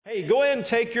Hey, go ahead and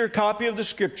take your copy of the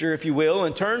scripture, if you will,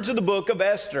 and turn to the book of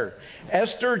Esther.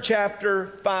 Esther chapter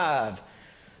 5.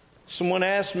 Someone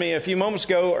asked me a few moments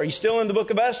ago, are you still in the book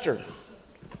of Esther?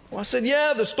 Well, I said,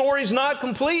 yeah, the story's not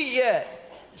complete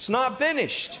yet. It's not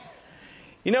finished.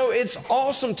 You know, it's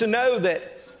awesome to know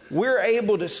that we're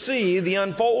able to see the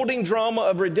unfolding drama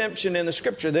of redemption in the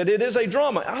scripture, that it is a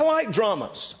drama. I like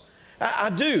dramas.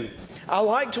 I do. I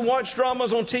like to watch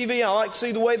dramas on TV. I like to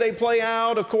see the way they play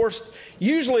out. Of course,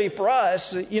 usually for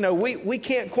us, you know, we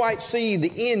can't quite see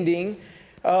the ending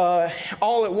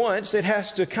all at once. It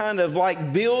has to kind of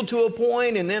like build to a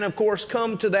point and then, of course,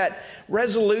 come to that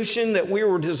resolution that we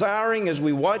were desiring as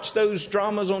we watch those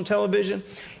dramas on television.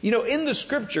 You know, in the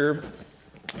scripture,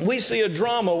 we see a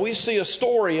drama, we see a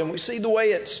story, and we see the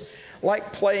way it's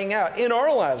like playing out. In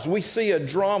our lives, we see a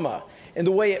drama and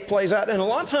the way it plays out. And a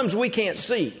lot of times we can't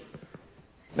see.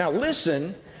 Now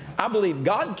listen, I believe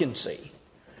God can see.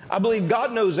 I believe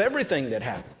God knows everything that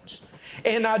happens.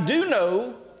 And I do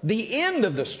know the end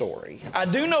of the story. I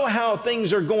do know how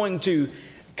things are going to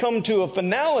come to a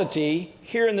finality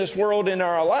here in this world in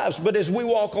our lives. But as we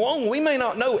walk along, we may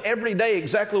not know every day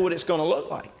exactly what it's going to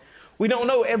look like. We don't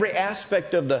know every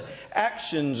aspect of the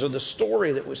actions or the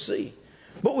story that we see.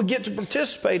 But we get to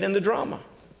participate in the drama.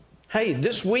 Hey,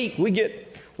 this week we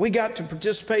got to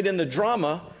participate in the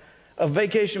drama of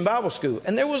Vacation Bible School.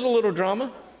 And there was a little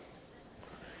drama.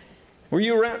 Were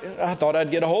you around? I thought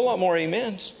I'd get a whole lot more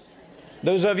amens.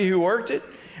 Those of you who worked it.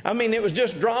 I mean, it was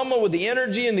just drama with the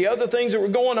energy and the other things that were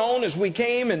going on as we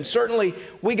came. And certainly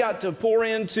we got to pour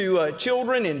into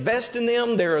children, invest in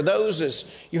them. There are those, as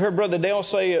you heard Brother Dale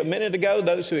say a minute ago,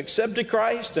 those who accepted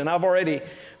Christ. And I've already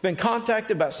been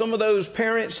contacted by some of those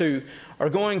parents who are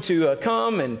going to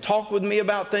come and talk with me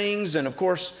about things. And of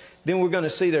course, then we're going to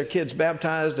see their kids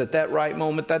baptized at that right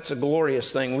moment. That's a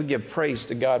glorious thing. We give praise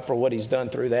to God for what He's done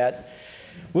through that.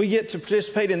 We get to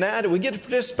participate in that. We get to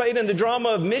participate in the drama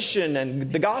of mission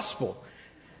and the gospel.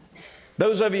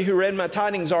 Those of you who read my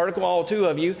tidings article, all two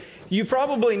of you, you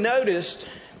probably noticed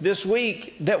this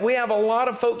week that we have a lot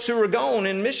of folks who are gone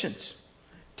in missions.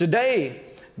 Today,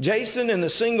 Jason and the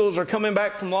Singles are coming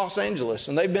back from Los Angeles,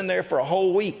 and they've been there for a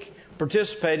whole week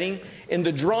participating in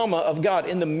the drama of God,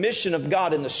 in the mission of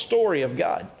God, in the story of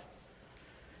God.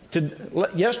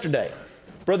 Yesterday,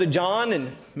 Brother John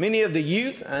and many of the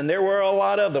youth, and there were a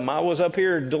lot of them. I was up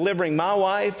here delivering my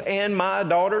wife and my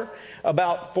daughter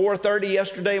about 4:30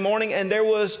 yesterday morning, and there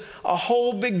was a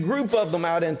whole big group of them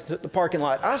out in the parking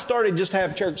lot. I started just to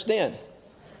have church then.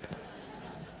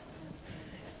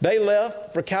 They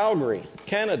left for Calgary,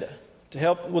 Canada, to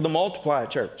help with the Multiply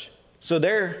Church. So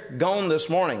they're gone this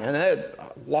morning, and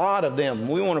a lot of them.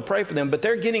 We want to pray for them, but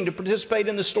they're getting to participate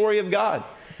in the story of God.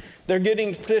 They're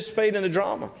getting to participate in the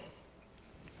drama.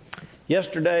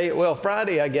 Yesterday, well,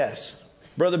 Friday, I guess,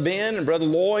 Brother Ben and Brother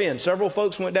Loy and several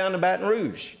folks went down to Baton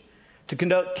Rouge to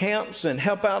conduct camps and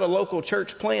help out a local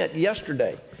church plant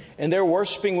yesterday. And they're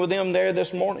worshiping with them there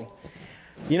this morning.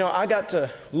 You know, I got to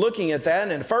looking at that,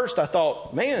 and at first I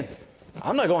thought, man,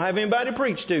 I'm not going to have anybody to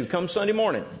preach to come Sunday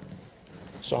morning.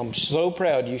 So I'm so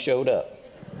proud you showed up.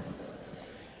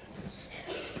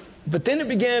 But then it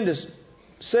began to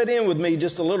set in with me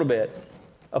just a little bit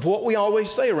of what we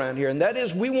always say around here, and that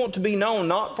is we want to be known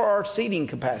not for our seating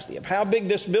capacity, of how big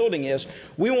this building is.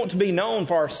 We want to be known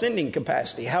for our sending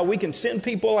capacity, how we can send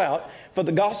people out for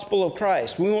the gospel of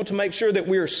Christ. We want to make sure that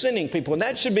we are sending people, and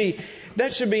that should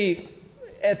be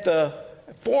at the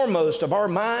foremost of our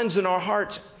minds and our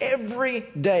hearts every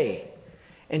day.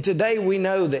 And today we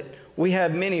know that we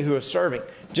have many who are serving.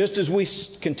 Just as we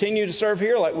continue to serve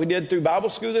here like we did through Bible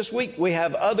school this week, we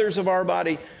have others of our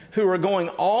body who are going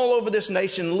all over this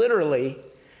nation literally,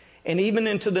 and even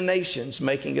into the nations,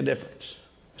 making a difference.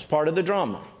 It's part of the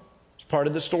drama. It's part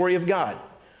of the story of God.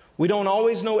 We don't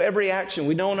always know every action.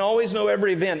 We don't always know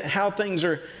every event, how things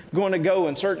are going to go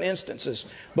in certain instances.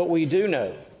 But we do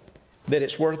know that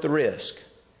it's worth the risk.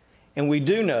 And we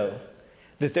do know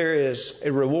that there is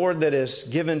a reward that is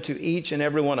given to each and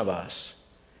every one of us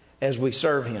as we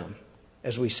serve Him,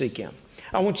 as we seek Him.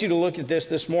 I want you to look at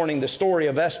this morning, the story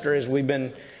of Esther, as we've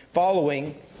been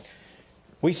following.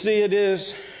 We see it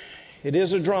is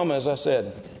a drama, as I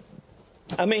said.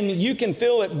 I mean, you can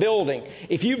feel it building.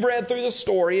 If you've read through the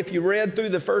story, if you read through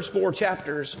the first 4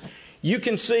 chapters, you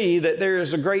can see that there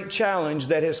is a great challenge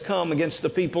that has come against the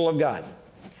people of God.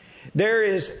 There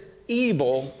is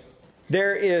evil,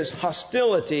 there is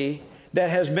hostility that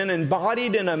has been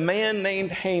embodied in a man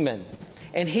named Haman.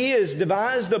 And he has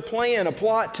devised a plan, a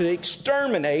plot to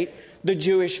exterminate the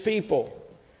Jewish people.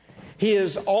 He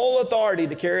has all authority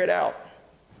to carry it out.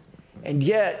 And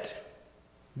yet,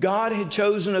 God had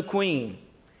chosen a queen.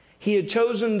 He had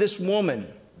chosen this woman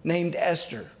named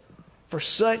Esther for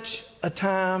such a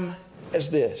time as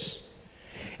this.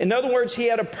 In other words, he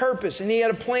had a purpose and he had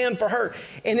a plan for her.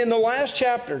 And in the last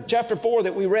chapter, chapter 4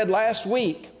 that we read last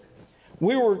week,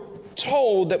 we were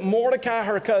told that Mordecai,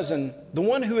 her cousin, the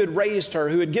one who had raised her,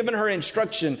 who had given her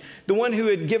instruction, the one who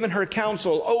had given her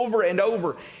counsel over and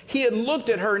over, he had looked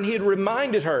at her and he had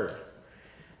reminded her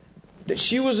that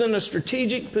she was in a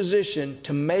strategic position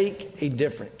to make a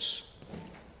difference.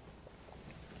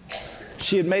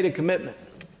 She had made a commitment.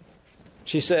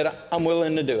 She said, I'm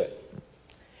willing to do it.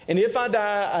 And if I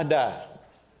die, I die.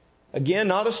 Again,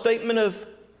 not a statement of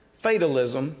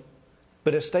fatalism,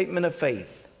 but a statement of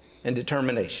faith and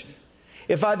determination.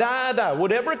 If I die, I die.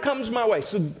 Whatever comes my way.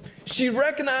 So she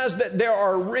recognized that there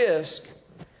are risks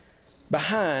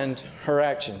behind her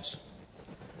actions.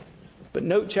 But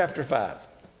note chapter 5.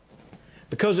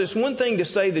 Because it's one thing to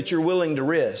say that you're willing to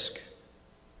risk.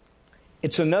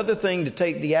 It's another thing to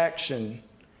take the action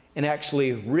and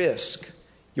actually risk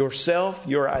yourself,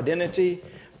 your identity,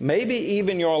 maybe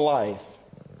even your life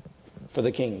for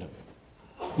the kingdom.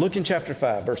 Look in chapter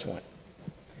 5, verse 1.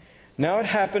 Now it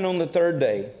happened on the third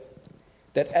day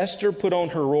that Esther put on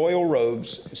her royal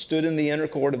robes and stood in the inner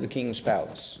court of the king's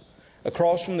palace,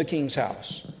 across from the king's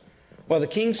house, while the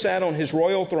king sat on his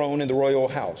royal throne in the royal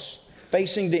house,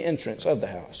 facing the entrance of the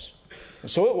house.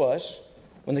 And so it was,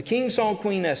 when the king saw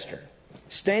Queen Esther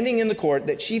standing in the court,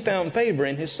 that she found favor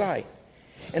in his sight.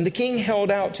 And the king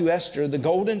held out to Esther the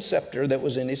golden scepter that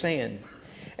was in his hand.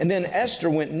 And then Esther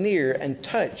went near and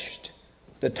touched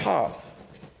the top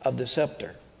of the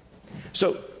scepter.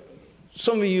 So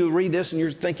some of you read this and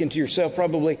you're thinking to yourself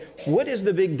probably, what is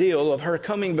the big deal of her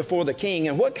coming before the king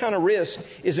and what kind of risk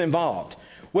is involved?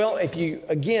 Well, if you,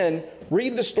 again,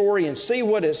 read the story and see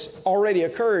what has already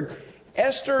occurred,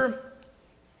 Esther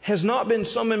has not been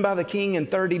summoned by the king in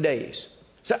 30 days.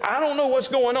 So I don't know what's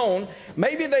going on.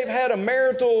 Maybe they've had a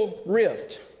marital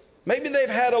rift. Maybe they've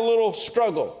had a little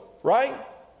struggle, right?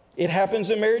 It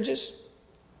happens in marriages.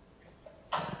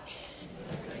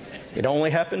 It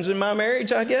only happens in my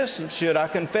marriage, I guess. And should I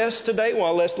confess today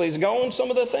while Leslie's gone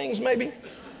some of the things maybe?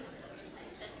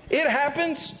 It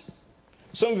happens.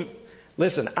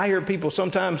 Listen, I hear people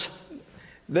sometimes,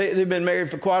 they've been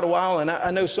married for quite a while, and I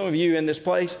know some of you in this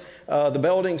place, the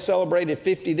Belding celebrated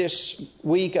 50 this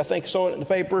week. I think I saw it in the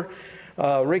paper.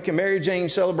 Rick and Mary Jane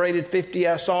celebrated 50,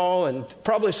 I saw, and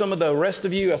probably some of the rest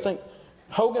of you. I think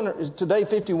Hogan is today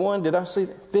 51. Did I see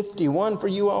that? 51 for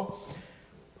you all?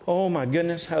 Oh my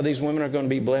goodness, how these women are going to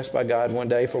be blessed by God one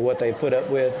day for what they put up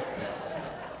with.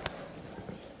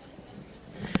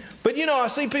 But you know, I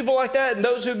see people like that and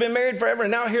those who've been married forever,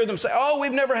 and now I hear them say, oh,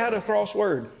 we've never had a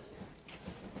crossword.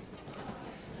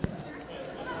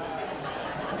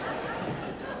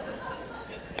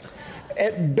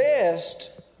 At best,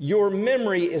 your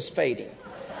memory is fading.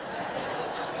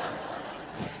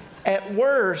 At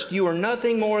worst, you are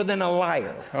nothing more than a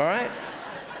liar, all right?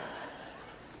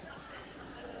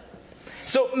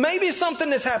 So maybe something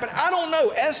has happened. I don't know.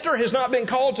 Esther has not been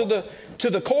called to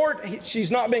the court.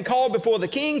 She's not been called before the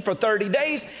king for 30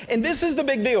 days. And this is the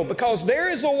big deal, because there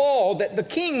is a law that the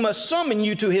king must summon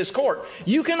you to his court.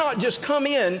 You cannot just come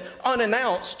in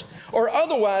unannounced, or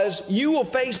otherwise you will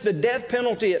face the death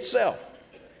penalty itself.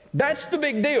 That's the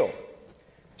big deal.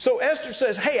 So Esther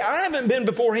says, hey, I haven't been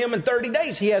before him in 30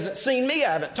 days. He hasn't seen me.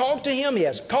 I haven't talked to him. He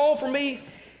hasn't called for me.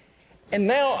 And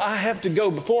now I have to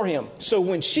go before him. So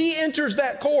when she enters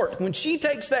that court, when she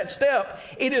takes that step,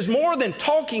 it is more than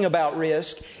talking about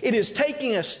risk. It is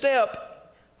taking a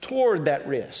step toward that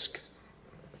risk.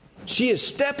 She is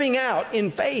stepping out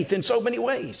in faith in so many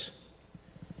ways.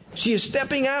 She is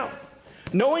stepping out,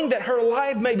 knowing that her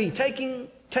life may be taken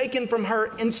from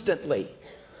her instantly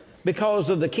because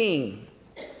of the king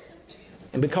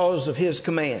and because of his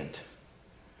command.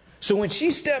 So when she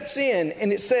steps in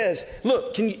and it says,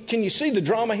 look, can you see the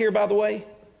drama here, by the way?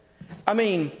 I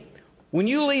mean, when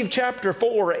you leave chapter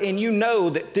 4 and you know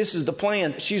that this is the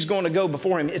plan, that she's going to go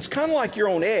before him, it's kind of like you're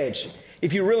on edge,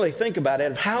 if you really think about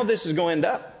it, of how this is going to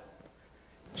end up.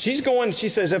 She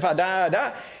says, if I die, I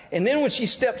die. And then when she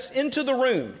steps into the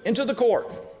room, into the court,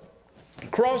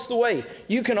 across the way,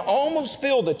 you can almost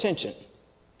feel the tension.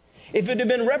 If it had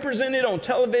been represented on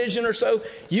television or so,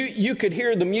 you could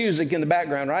hear the music in the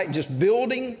background, right? Just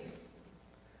building.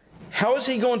 How is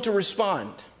he going to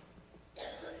respond?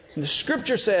 And the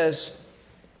scripture says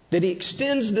that he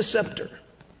extends the scepter.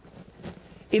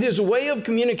 It is a way of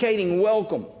communicating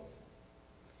welcome.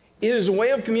 It is a way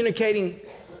of communicating,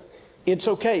 it's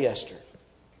okay, Esther.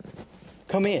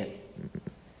 Come in.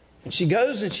 And she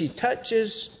goes and she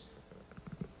touches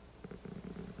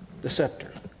the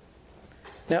scepter.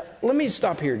 Now, let me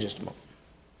stop here just a moment.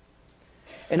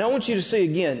 And I want you to see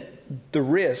again the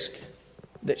risk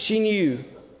that she knew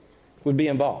would be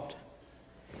involved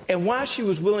and why she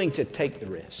was willing to take the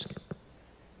risk.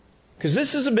 Because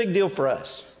this is a big deal for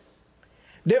us.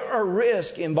 There are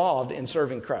risks involved in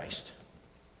serving Christ.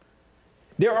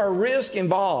 There are risks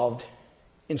involved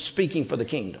in speaking for the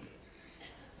kingdom.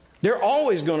 There are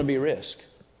always going to be risk.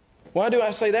 Why do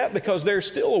I say that? Because there's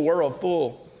still a world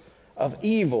full of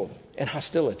evil and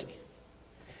hostility.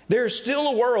 There's still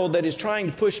a world that is trying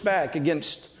to push back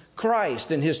against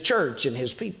Christ and His church and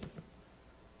His people.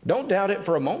 Don't doubt it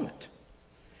for a moment.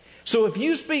 So if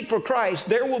you speak for Christ,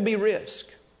 there will be risk.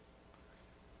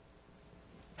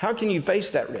 How can you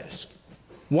face that risk?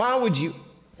 Why would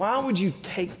you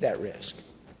take that risk?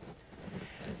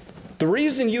 The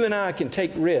reason you and I can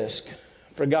take risk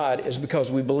for God is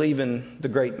because we believe in the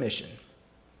great mission.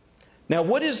 Now,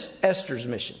 what is Esther's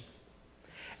mission?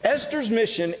 Esther's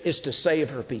mission is to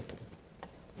save her people.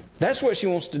 That's what she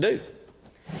wants to do.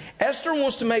 Esther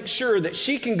wants to make sure that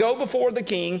she can go before the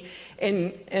king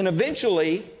and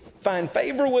eventually find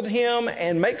favor with him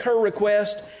and make her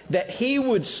request that he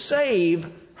would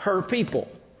save her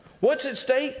people. What's at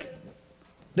stake?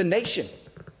 The nation,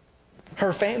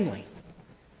 her family,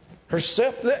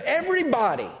 herself,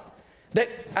 everybody that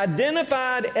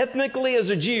identified ethnically as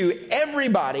a Jew,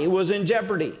 everybody was in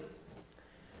jeopardy.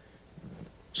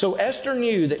 So Esther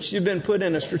knew that she'd been put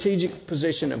in a strategic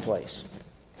position in place.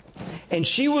 And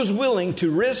she was willing to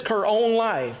risk her own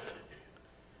life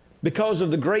because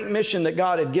of the great mission that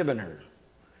God had given her.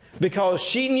 Because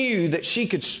she knew that she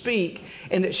could speak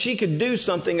and that she could do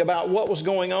something about what was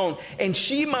going on. And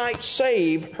she might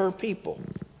save her people.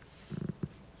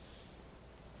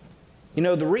 You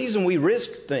know, the reason we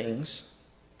risk things,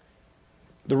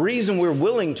 the reason we're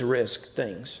willing to risk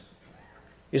things,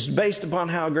 is based upon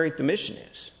how great the mission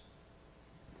is.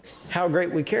 How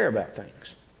great we care about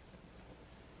things.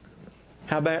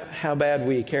 How bad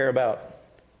we care about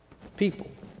people.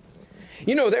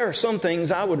 You know, there are some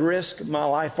things I would risk my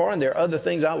life for, and there are other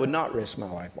things I would not risk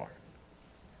my life for.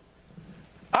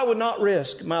 I would not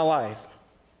risk my life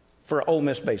for Ole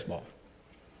Miss baseball.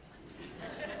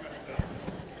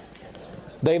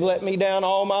 They've let me down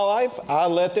all my life. I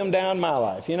let them down my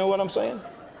life. You know what I'm saying?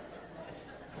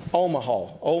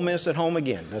 Omaha. Ole Miss at home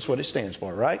again. That's what it stands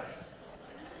for, right?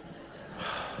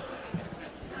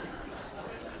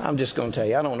 I'm just going to tell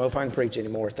you, I don't know if I can preach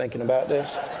anymore thinking about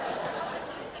this.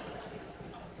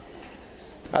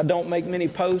 I don't make many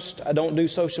posts. I don't do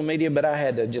social media, but I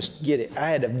had to just get it. I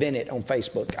had to vent it on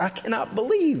Facebook. I cannot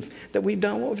believe that we've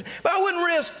done what we've done. But I wouldn't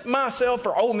risk myself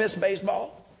for Ole Miss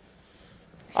baseball.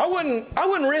 I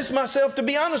wouldn't risk myself, to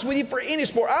be honest with you, for any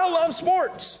sport. I love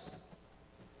sports.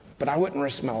 But I wouldn't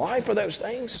risk my life for those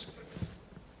things.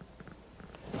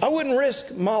 I wouldn't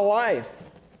risk my life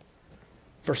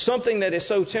for something that is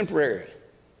so temporary.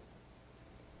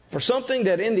 For something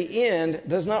that in the end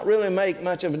does not really make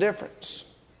much of a difference.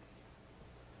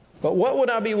 But what would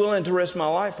I be willing to risk my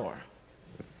life for?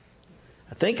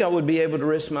 I think I would be able to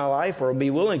risk my life, or be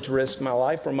willing to risk my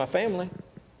life for my family.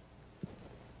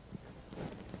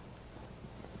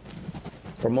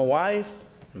 For my wife,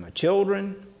 my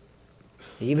children,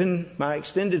 even my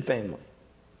extended family.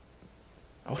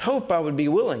 I would hope I would be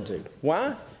willing to.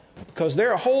 Why? Because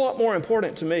they're a whole lot more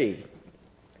important to me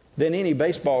than any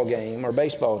baseball game or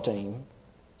baseball team.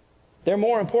 They're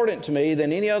more important to me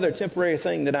than any other temporary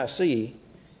thing that I see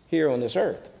here on this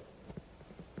earth.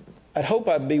 I'd hope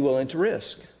I'd be willing to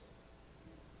risk.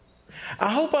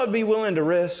 I hope I'd be willing to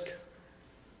risk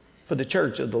for the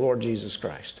church of the Lord Jesus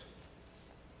Christ.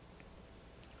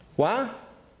 Why?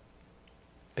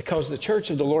 Because the church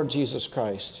of the Lord Jesus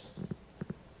Christ,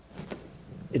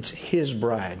 it's His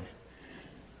bride.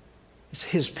 It's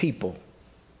His people.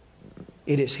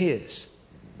 It is His.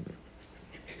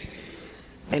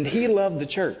 And He loved the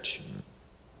church.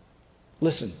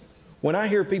 Listen, when I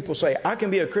hear people say, I can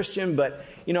be a Christian, but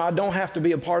I don't have to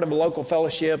be a part of a local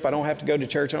fellowship. I don't have to go to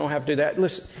church. I don't have to do that.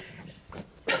 Listen,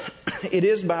 it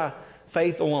is by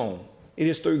faith alone. It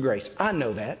is through grace. I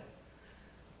know that.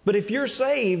 But if you're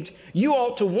saved, you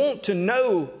ought to want to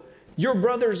know your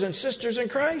brothers and sisters in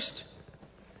Christ.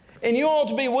 And you ought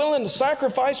to be willing to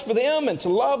sacrifice for them and to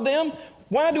love them.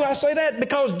 Why do I say that?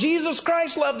 Because Jesus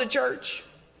Christ loved the church.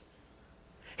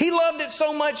 He loved it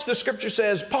so much, the scripture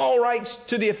says, Paul writes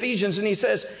to the Ephesians and he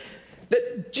says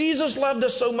that Jesus loved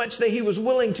us so much that He was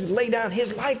willing to lay down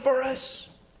His life for us.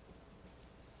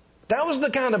 That was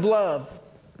the kind of love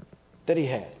that He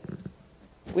had.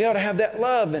 We ought to have that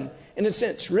love and, in a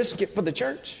sense, risk it for the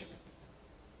church.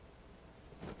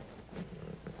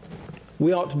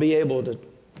 We ought to be able to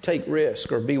take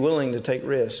risk or be willing to take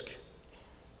risk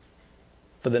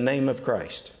for the name of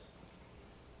Christ?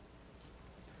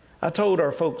 I told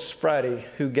our folks Friday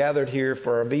who gathered here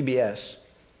for our VBS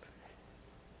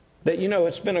that,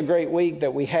 it's been a great week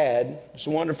that we had. It's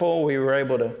wonderful. We were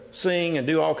able to sing and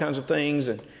do all kinds of things.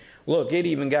 And look, it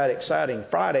even got exciting.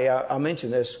 Friday, I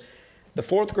mentioned this. The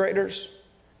fourth graders,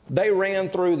 they ran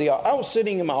through I was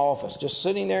sitting in my office, just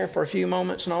sitting there for a few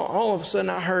moments. And all of a sudden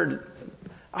I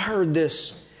heard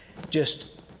this just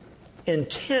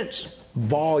intense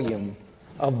volume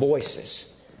of voices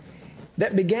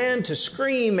that began to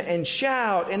scream and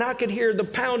shout, and I could hear the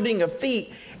pounding of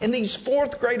feet. And these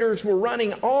fourth graders were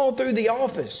running all through the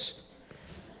office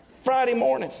Friday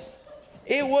morning.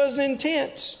 It was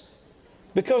intense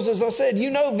because, as I said,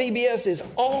 VBS is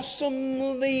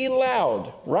awesomely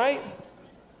loud, right?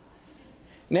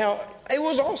 Now, it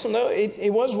was awesome, though.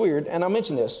 It was weird, and I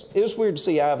mentioned this. It was weird to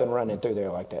see Ivan running through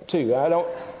there like that, too.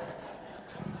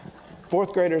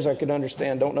 Fourth graders, I could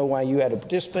understand. Don't know why you had to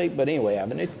participate, but anyway,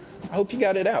 Ivan, I hope you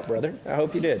got it out, brother. I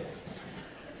hope you did.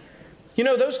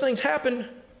 Those things happen.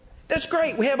 That's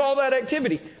great. We have all that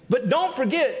activity. But don't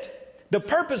forget, the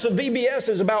purpose of VBS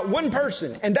is about one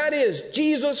person, and that is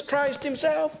Jesus Christ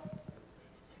himself.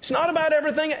 It's not about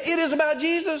everything. It is about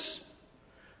Jesus.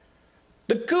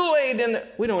 The Kool-Aid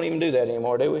we don't even do that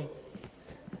anymore, do we?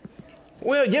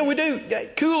 Well, yeah, we do.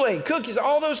 Kool-Aid, cookies,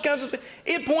 all those kinds of things.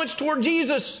 It points toward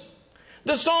Jesus.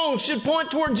 The songs should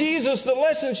point toward Jesus. The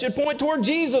lessons should point toward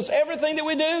Jesus. Everything that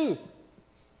we do.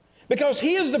 Because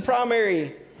he is the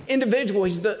primary individual.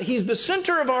 He's the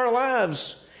center of our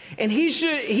lives. And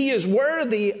he is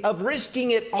worthy of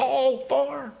risking it all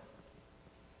for.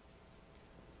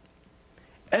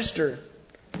 Esther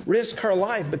risked her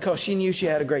life because she knew she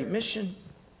had a great mission.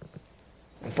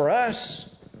 And for us,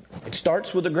 it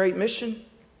starts with a great mission.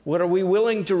 What are we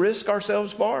willing to risk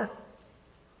ourselves for?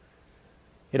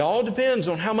 It all depends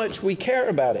on how much we care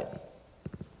about it,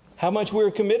 how much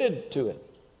we're committed to it.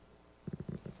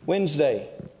 Wednesday,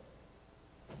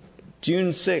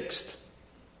 June 6th,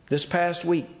 this past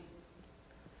week,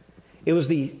 it was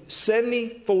the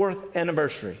 74th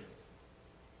anniversary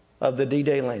of the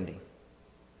D-Day landing.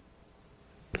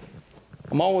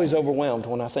 I'm always overwhelmed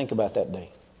when I think about that day.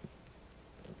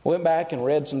 I went back and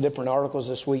read some different articles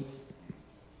this week.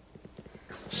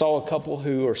 Saw a couple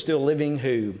who are still living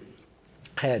who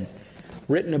had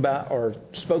written about or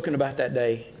spoken about that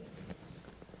day.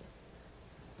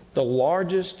 The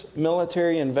largest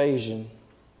military invasion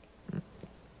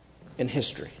in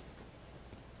history.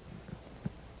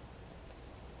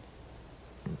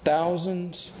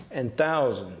 Thousands and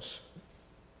thousands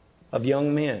of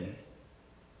young men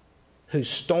who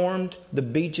stormed the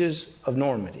beaches of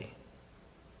Normandy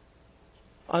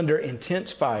under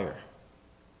intense fire,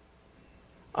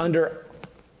 under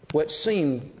what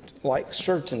seemed like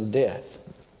certain death.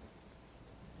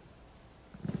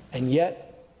 And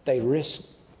yet they risked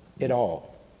it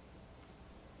all.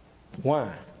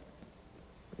 Why?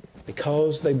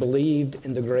 Because they believed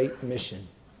in the great mission.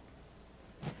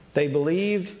 They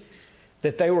believed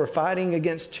that they were fighting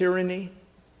against tyranny.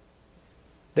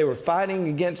 They were fighting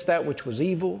against that which was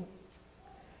evil.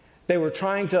 They were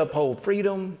trying to uphold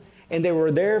freedom, and they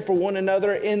were there for one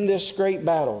another in this great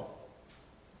battle.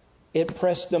 It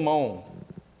pressed them on.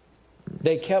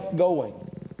 They kept going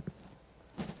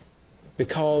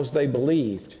because they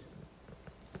believed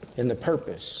in the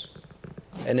purpose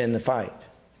and in the fight.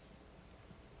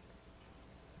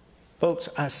 Folks,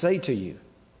 I say to you,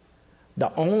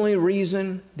 the only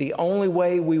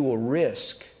way we will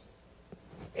risk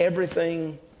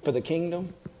everything for the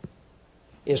kingdom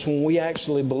is when we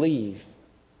actually believe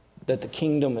that the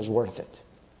kingdom is worth it.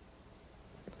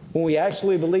 When we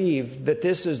actually believe that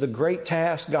this is the great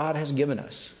task God has given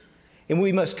us, and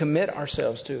we must commit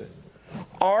ourselves to it.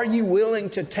 Are you willing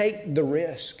to take the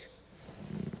risk?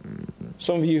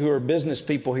 Some of you who are business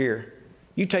people here,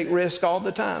 you take risk all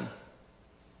the time.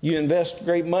 You invest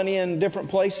great money in different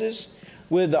places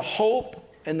with the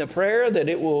hope and the prayer that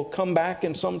it will come back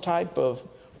in some type of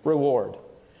reward.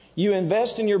 You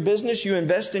invest in your business, you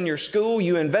invest in your school,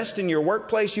 you invest in your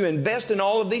workplace, you invest in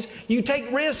all of these. You take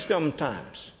risks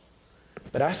sometimes.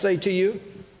 But I say to you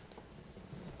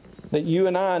that you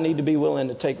and I need to be willing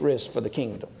to take risks for the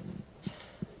kingdom.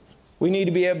 We need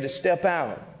to be able to step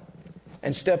out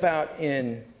and step out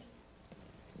in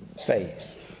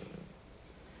faith.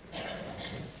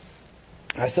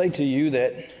 I say to you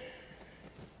that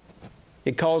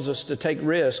it calls us to take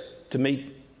risks to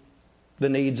meet the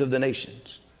needs of the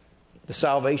nations, the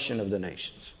salvation of the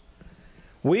nations.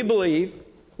 We believe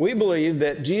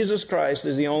that Jesus Christ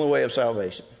is the only way of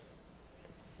salvation.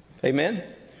 Amen?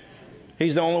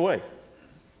 He's the only way.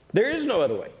 There is no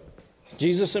other way.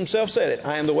 Jesus himself said it.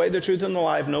 I am the way, the truth, and the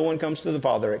life. No one comes to the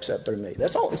Father except through me.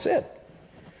 That's all he said.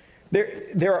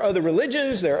 There are other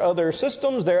religions. There are other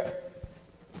systems.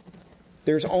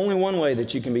 There's only one way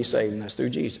that you can be saved, and that's through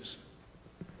Jesus.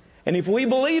 And if we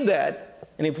believe that,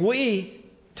 and if we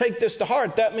take this to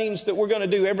heart, that means that we're going to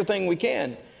do everything we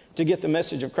can to get the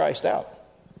message of Christ out.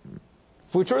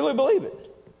 If we truly believe it.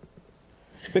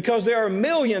 Because there are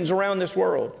millions around this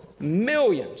world,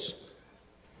 millions,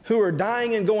 who are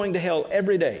dying and going to hell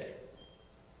every day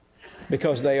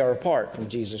because they are apart from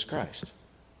Jesus Christ.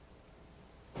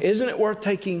 Isn't it worth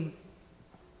taking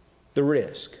the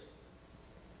risk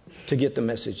to get the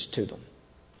message to them?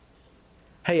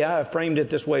 Hey, I have framed it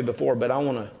this way before, but I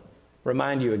want to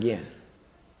remind you again.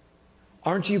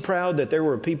 Aren't you proud that there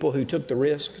were people who took the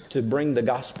risk to bring the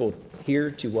gospel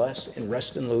here to us in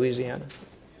Ruston, Louisiana?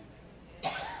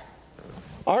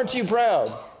 Aren't you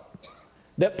proud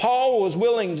that Paul was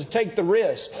willing to take the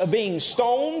risk of being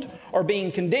stoned or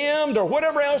being condemned or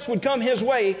whatever else would come his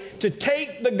way to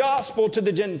take the gospel to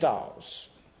the Gentiles?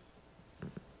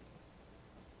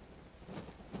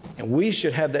 And we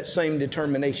should have that same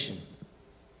determination.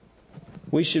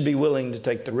 We should be willing to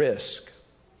take the risk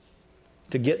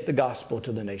to get the gospel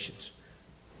to the nations.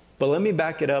 But let me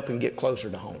back it up and get closer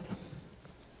to home.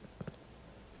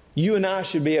 You and I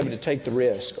should be able to take the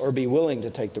risk, or be willing to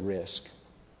take the risk,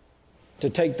 to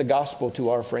take the gospel to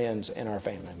our friends and our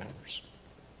family members.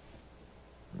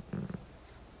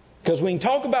 Because we can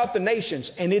talk about the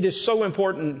nations, and it is so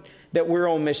important that we're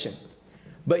on mission.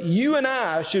 But you and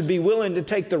I should be willing to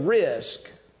take the risk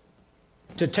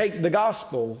to take the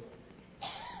gospel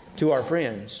to our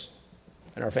friends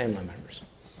and our family members.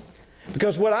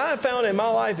 Because what I have found in my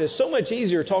life is so much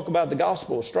easier to talk about the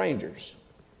gospel with strangers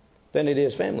than it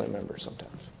is family members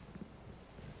sometimes.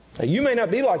 Now, you may not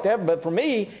be like that, but for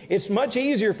me, it's much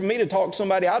easier for me to talk to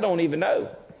somebody I don't even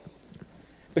know.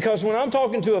 Because when I'm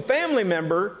talking to a family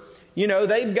member,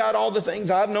 they've got all the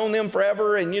things. I've known them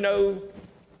forever, and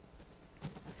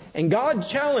and God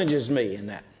challenges me in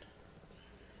that.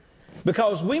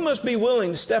 Because we must be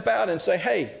willing to step out and say,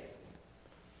 hey,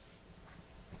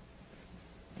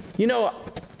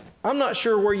 I'm not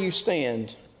sure where you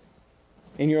stand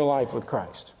in your life with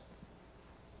Christ.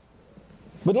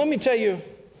 But let me tell you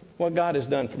what God has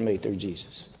done for me through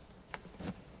Jesus.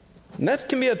 And that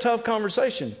can be a tough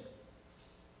conversation.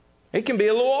 It can be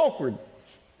a little awkward.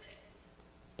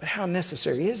 But how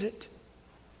necessary is it?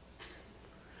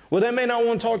 Well, they may not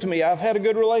want to talk to me. I've had a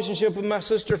good relationship with my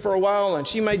sister for a while, and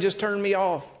she may just turn me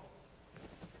off.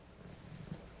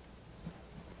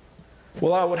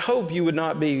 Well, I would hope you would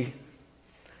not be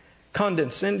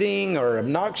condescending or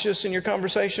obnoxious in your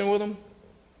conversation with them.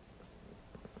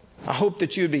 I hope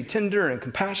that you would be tender and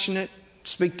compassionate,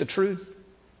 speak the truth.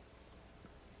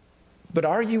 But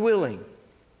are you willing?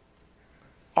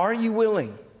 Are you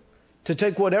willing to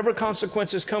take whatever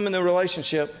consequences come in the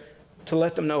relationship to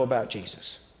let them know about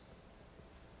Jesus?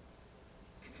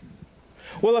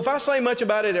 Well, if I say much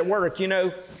about it at work,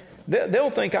 they'll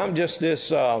think I'm just this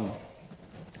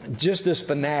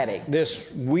fanatic,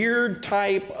 this weird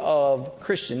type of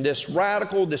Christian, this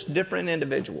radical, this different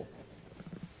individual.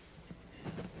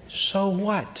 So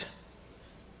what?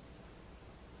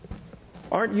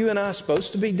 Aren't you and I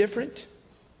supposed to be different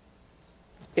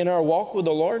in our walk with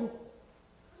the Lord?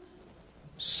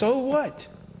 So what?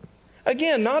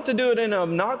 Again, not to do it in an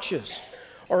obnoxious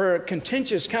or a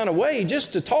contentious kind of way,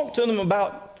 just to talk to them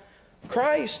about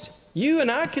Christ. You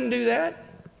and I can do that.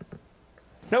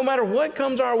 No matter what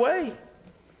comes our way.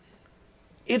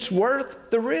 It's worth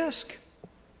the risk.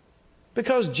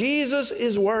 Because Jesus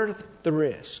is worth the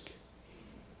risk.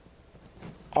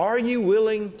 Are you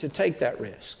willing to take that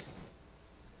risk?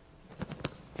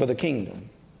 For the kingdom.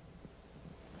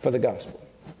 For the gospel.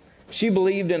 She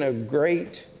believed in a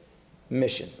great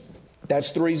mission.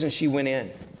 That's the reason she went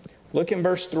in. Look in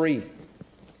verse 3.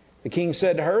 The king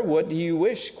said to her, "What do you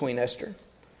wish, Queen Esther?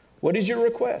 What is your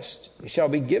request? It shall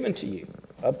be given to you,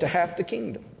 up to half the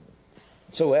kingdom."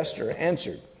 So Esther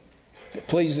answered, "If it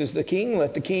pleases the king,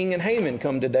 let the king and Haman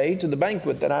come today to the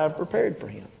banquet that I have prepared for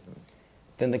him."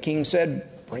 Then the king said,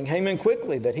 "Bring Haman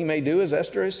quickly, that he may do as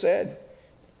Esther has said."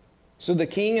 So the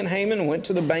king and Haman went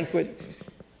to the banquet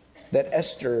that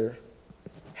Esther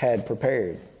had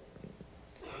prepared.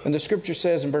 And the scripture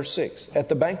says in verse 6, "At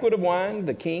the banquet of wine,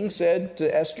 the king said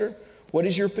to Esther, 'What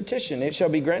is your petition? It shall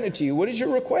be granted to you. What is your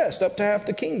request? Up to half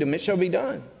the kingdom, it shall be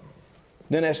done.'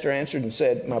 Then Esther answered and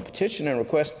said, 'My petition and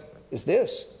request is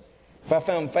this. If I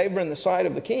found favor in the sight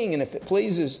of the king, and if it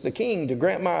pleases the king to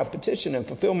grant my petition and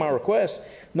fulfill my request,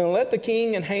 then let the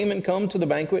king and Haman come to the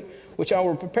banquet which I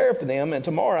will prepare for them, and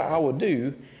tomorrow I will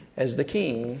do as the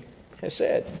king has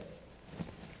said.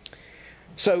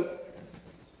 So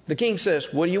the king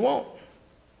says, what do you want?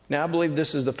 Now I believe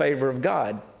this is the favor of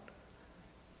God.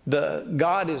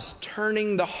 God is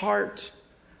turning the heart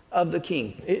of the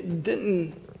king.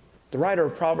 The writer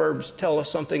of Proverbs tell us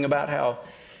something about how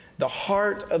the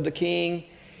heart of the king,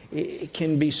 it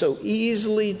can be so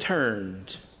easily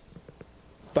turned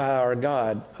by our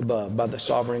God above, by the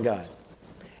sovereign God.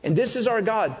 And this is our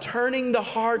God turning the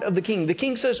heart of the king. The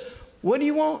king says, what do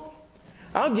you want?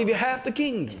 I'll give you half the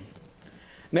kingdom.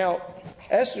 Now,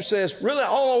 Esther says, really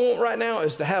all I want right now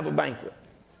is to have a banquet.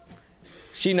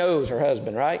 She knows her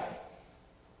husband, right?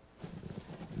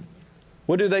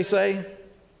 What do they say?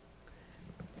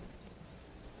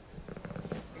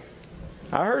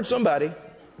 I heard somebody,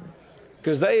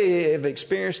 because they have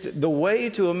experienced it. The way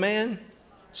to a man's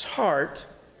heart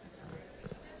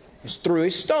is through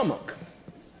his stomach.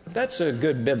 That's a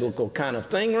good biblical kind of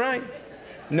thing, right?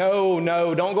 No,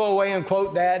 don't go away and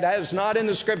quote that. That is not in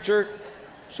the scripture.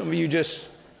 Some of you just...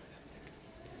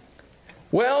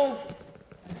 Well,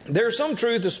 there's some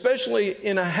truth, especially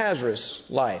in Ahasuerus'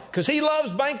 life, because he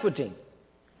loves banqueting.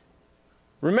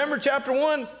 Remember chapter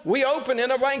 1? We open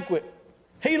in a banquet.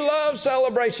 He loves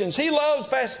celebrations. He loves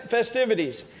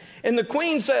festivities. And the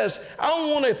queen says, I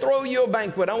want to throw you a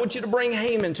banquet. I want you to bring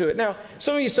Haman to it. Now,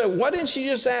 some of you say, why didn't she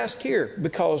just ask here?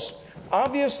 Because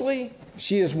obviously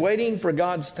she is waiting for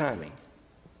God's timing.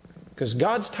 Because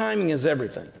God's timing is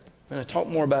everything. I'm going to talk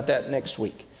more about that next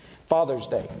week. Father's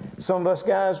Day. Some of us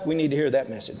guys, we need to hear that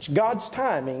message. God's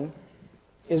timing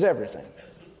is everything.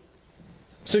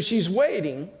 So she's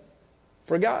waiting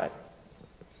for God.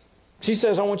 She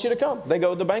says, I want you to come. They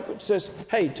go to the banquet. She says,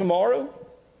 hey, tomorrow,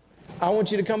 I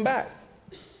want you to come back.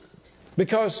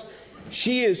 Because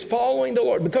she is following the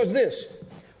Lord. Because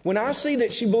when I see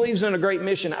that she believes in a great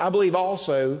mission, I believe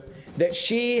also that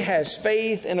she has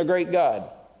faith in a great God.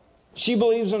 She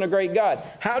believes in a great God.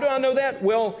 How do I know that?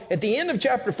 Well, at the end of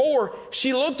chapter 4,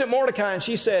 she looked at Mordecai and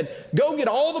she said, go get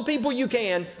all the people you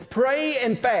can, pray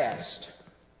and fast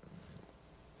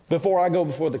before I go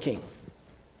before the king.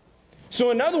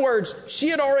 So in other words, she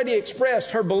had already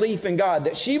expressed her belief in God,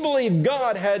 that she believed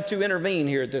God had to intervene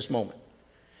here at this moment.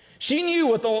 She knew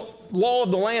what the law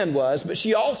of the land was, but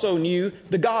she also knew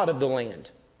the God of the land.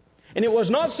 And it was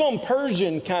not some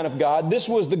Persian kind of God. This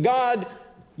was the God,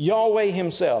 Yahweh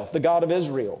himself, the God of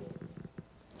Israel.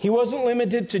 He wasn't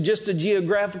limited to just a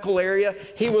geographical area.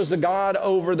 He was the God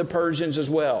over the Persians as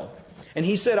well. And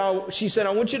she said, I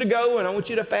want you to go and I want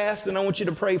you to fast and I want you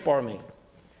to pray for me.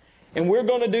 And we're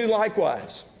going to do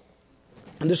likewise.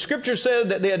 And the scripture said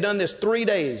that they had done this 3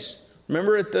 days.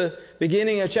 Remember at the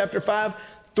beginning of chapter 5?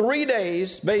 3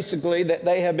 days, basically, that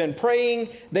they have been praying,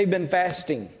 they've been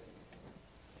fasting.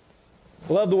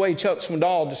 I love the way Chuck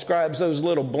Swindoll describes those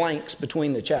little blanks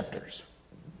between the chapters.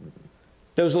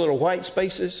 Those little white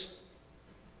spaces.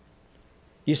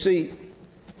 You see,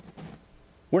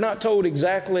 we're not told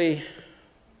exactly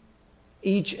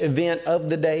each event of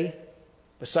the day,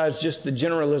 besides just the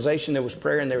generalization, there was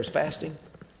prayer and there was fasting.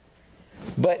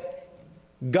 But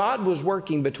God was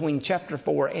working between chapter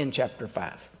 4 and chapter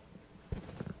 5.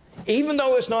 Even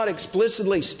though it's not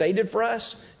explicitly stated for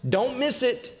us, don't miss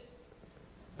it.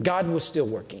 God was still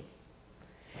working.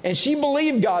 And she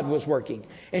believed God was working.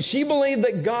 And she believed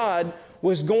that God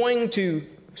was going to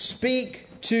speak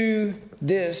to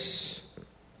this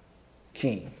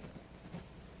king.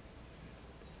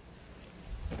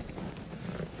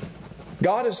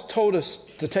 God has told us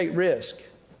to take risk.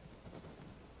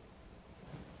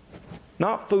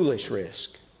 Not foolish risk.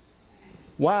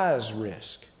 Wise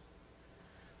risk.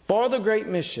 For the great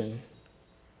mission,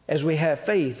 as we have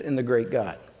faith in the great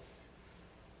God.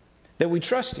 That we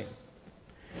trust Him.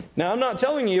 Now, I'm not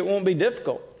telling you it won't be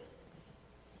difficult.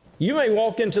 You may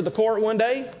walk into the court one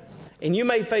day and you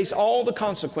may face all the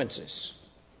consequences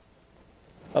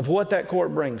of what that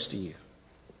court brings to you.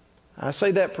 I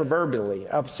say that proverbially.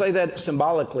 I say that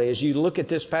symbolically as you look at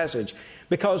this passage.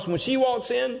 Because when she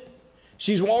walks in,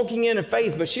 she's walking in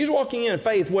faith, but she's walking in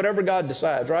faith whatever God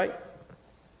decides, right?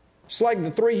 It's like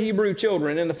the 3 Hebrew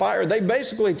children in the fire. They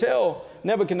basically tell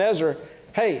Nebuchadnezzar,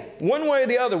 hey, one way or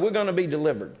the other, we're going to be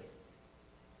delivered.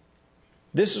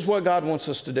 This is what God wants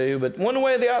us to do, but one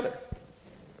way or the other.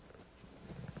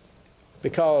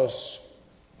 Because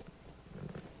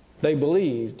they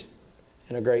believed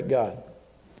in a great God.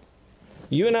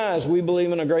 You and I, as we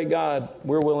believe in a great God,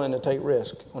 we're willing to take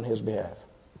risk on His behalf.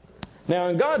 Now,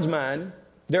 in God's mind,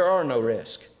 there are no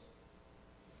risks.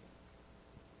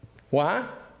 Why?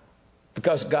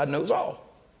 Because God knows all.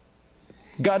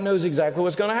 God knows exactly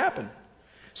what's going to happen.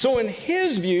 So in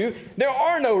His view, there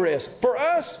are no risks. For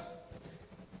us,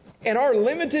 and our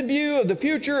limited view of the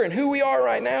future and who we are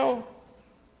right now,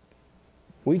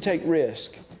 we take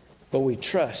risk, but we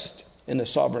trust in the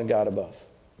sovereign God above.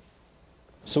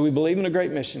 So we believe in a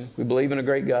great mission. We believe in a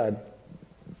great God.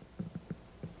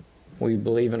 We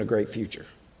believe in a great future.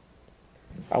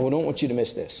 I don't want you to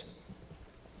miss this.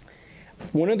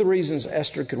 One of the reasons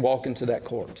Esther could walk into that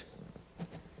court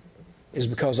is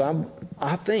because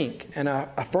I think, and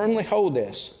I firmly hold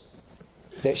this,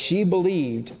 that she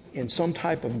believed in some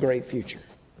type of great future.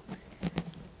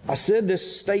 I said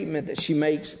this statement that she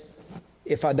makes,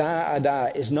 if I die, I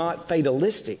die, is not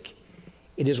fatalistic.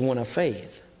 It is one of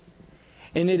faith.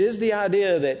 And it is the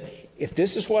idea that if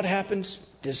this is what happens,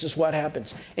 this is what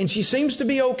happens. And she seems to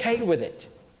be okay with it.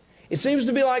 It seems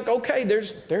to be like, okay,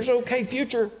 there's an okay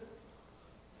future.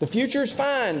 The future is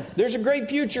fine. There's a great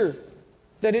future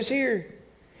that is here.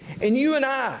 And you and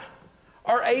I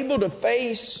are able to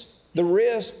face the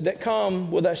risks that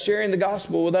come with us sharing the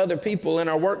gospel with other people in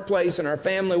our workplace, in our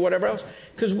family, whatever else.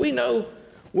 Because we know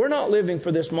we're not living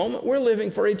for this moment. We're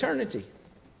living for eternity.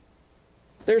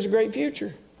 There's a great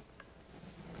future.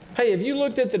 Hey, have you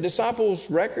looked at the disciples'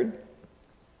 record?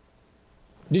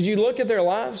 Did you look at their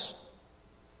lives?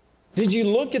 Did you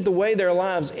look at the way their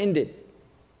lives ended?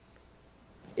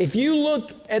 If you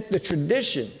look at the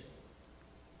tradition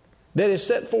that is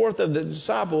set forth of the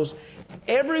disciples,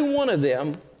 every one of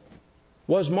them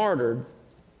was martyred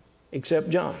except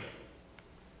John.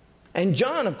 And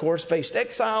John, of course, faced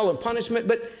exile and punishment,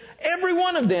 but every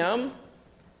one of them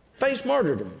faced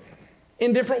martyrdom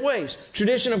in different ways.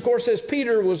 Tradition, of course, says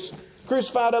Peter was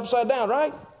crucified upside down,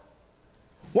 right?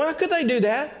 Why could they do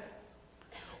that?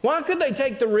 Why could they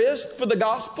take the risk for the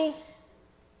gospel?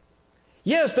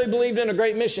 Yes, they believed in a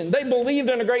great mission. They believed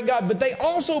in a great God, but they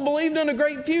also believed in a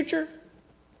great future.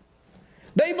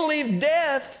 They believed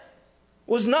death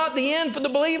was not the end for the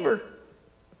believer.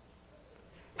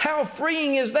 How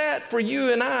freeing is that for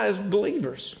you and I as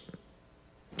believers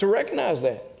to recognize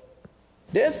that?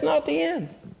 Death's not the end.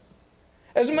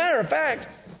 As a matter of fact,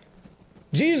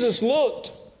 Jesus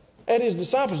looked at his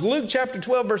disciples, Luke chapter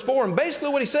 12, verse 4, and basically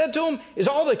what he said to them is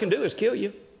all they can do is kill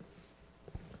you.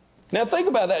 Now think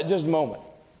about that just a moment.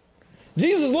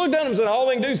 Jesus looked at them and said, all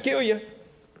they can do is kill you.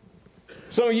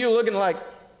 Some of you are looking like,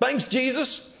 thanks,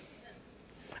 Jesus.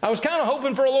 I was kind of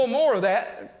hoping for a little more of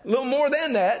that, a little more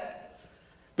than that.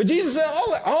 But Jesus said,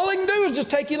 all they can do is just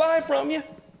take your life from you.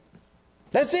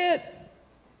 That's it.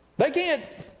 They can't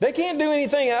do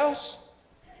anything else.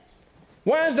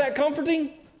 Why is that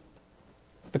comforting?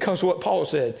 Because what Paul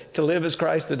said, to live is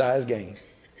Christ, to die is gain.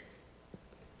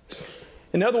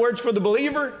 In other words, for the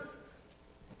believer,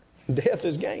 death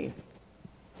is gain.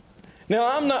 Now,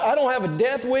 I don't have a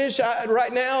death wish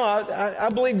right now. I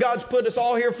believe God's put us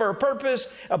all here for a purpose,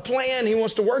 a plan. He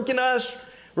wants to work in us.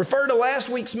 Refer to last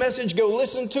week's message. Go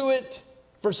listen to it.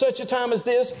 For such a time as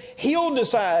this, He'll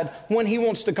decide when He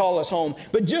wants to call us home.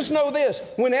 But just know this,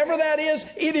 whenever that is,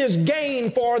 it is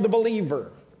gain for the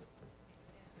believer.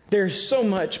 There's so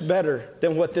much better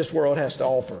than what this world has to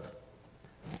offer.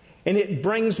 And it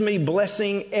brings me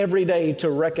blessing every day to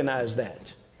recognize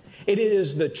that. It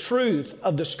is the truth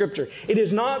of the Scripture. It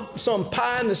is not some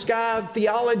pie-in-the-sky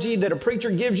theology that a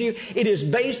preacher gives you. It is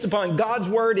based upon God's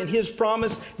Word and His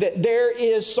promise that there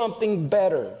is something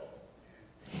better.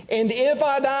 And if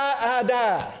I die, I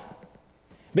die.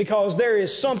 Because there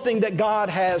is something that God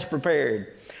has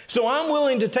prepared. So I'm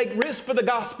willing to take risks for the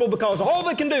gospel because all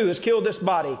they can do is kill this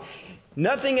body.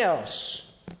 Nothing else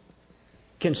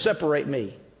can separate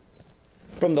me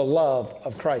from the love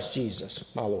of Christ Jesus,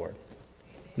 my Lord.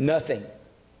 Nothing.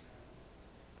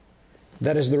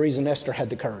 That is the reason Esther had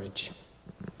the courage.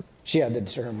 She had the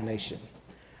determination.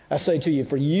 I say to you,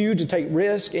 for you to take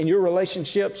risk in your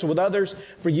relationships with others,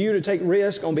 for you to take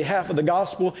risk on behalf of the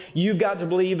gospel, you've got to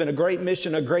believe in a great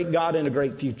mission, a great God, and a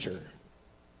great future.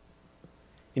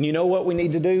 And you know what we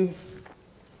need to do?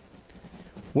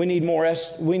 We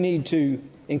need to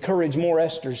encourage more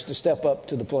Esthers to step up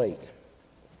to the plate.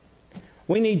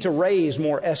 We need to raise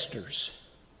more Esthers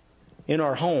in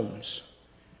our homes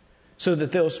so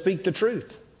that they'll speak the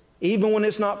truth. Even when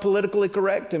it's not politically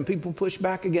correct and people push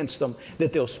back against them,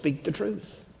 that they'll speak the truth.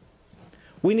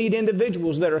 We need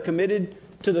individuals that are committed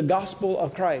to the gospel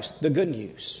of Christ, the good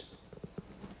news.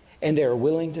 And they're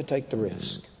willing to take the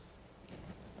risk.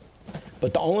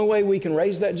 But the only way we can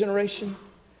raise that generation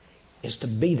is to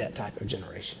be that type of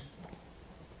generation.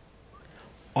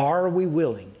 Are we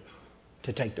willing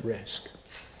to take the risk?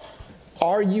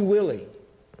 Are you willing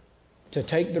to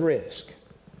take the risk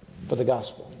for the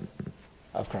gospel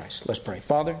of Christ? Let's pray.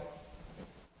 Father,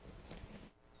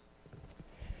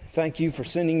 thank you for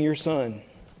sending your Son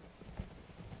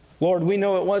Lord, we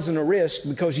know it wasn't a risk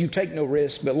because you take no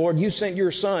risk. But Lord, you sent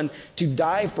your Son to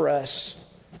die for us,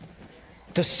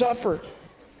 to suffer,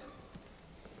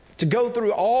 to go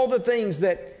through all the things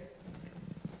that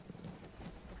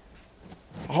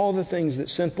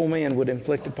sinful man would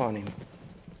inflict upon him.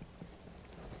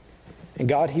 And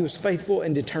God, he was faithful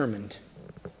and determined.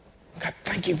 God,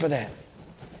 thank you for that.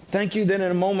 Thank you that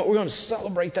in a moment we're going to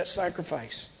celebrate that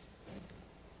sacrifice.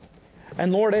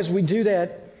 And Lord, as we do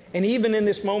that, and even in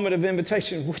this moment of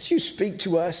invitation, would you speak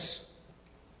to us?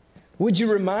 Would you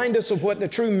remind us of what the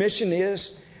true mission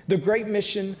is? The great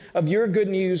mission of your good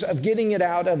news, of getting it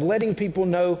out, of letting people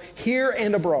know here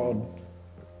and abroad.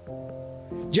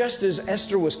 Just as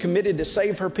Esther was committed to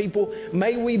save her people,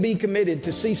 may we be committed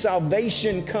to see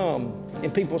salvation come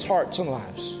in people's hearts and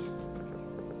lives.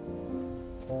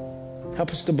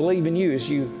 Help us to believe in you as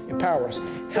you empower us.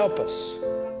 Help us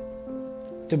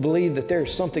to believe that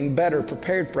there's something better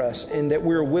prepared for us and that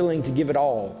we're willing to give it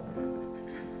all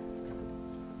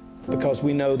because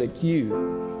we know that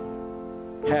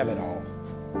you have it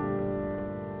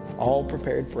all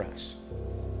prepared for us.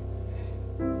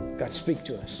 God, speak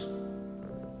to us.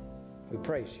 We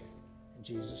praise you in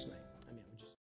Jesus' name.